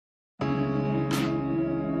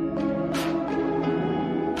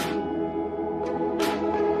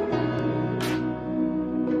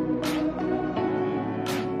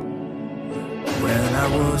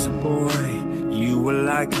was a boy, you were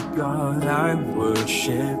like a god I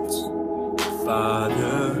worshipped.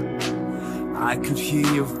 Father, I could hear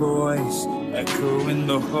your voice echo in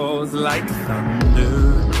the halls like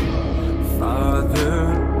thunder.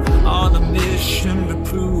 Father, on a mission to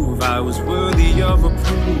prove I was worthy of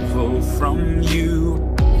approval from you.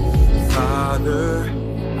 Father,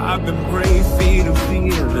 I've been brave, feet and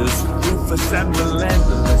fearless, ruthless and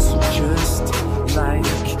relentless, just like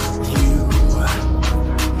you.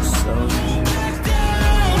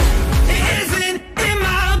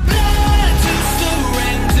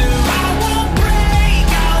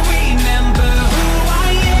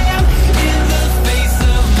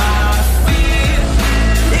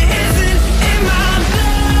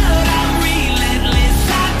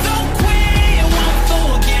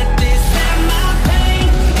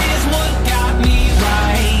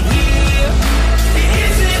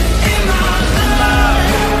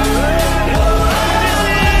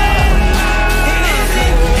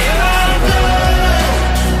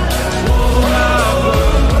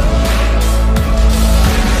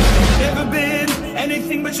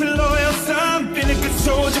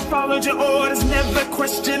 So followed your orders, never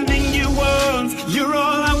questioning your words. You're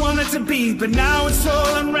all I wanted to be, but now it's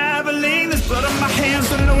all unraveling. There's blood on my hands,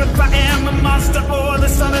 don't know if I am a monster or the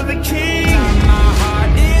son of the king.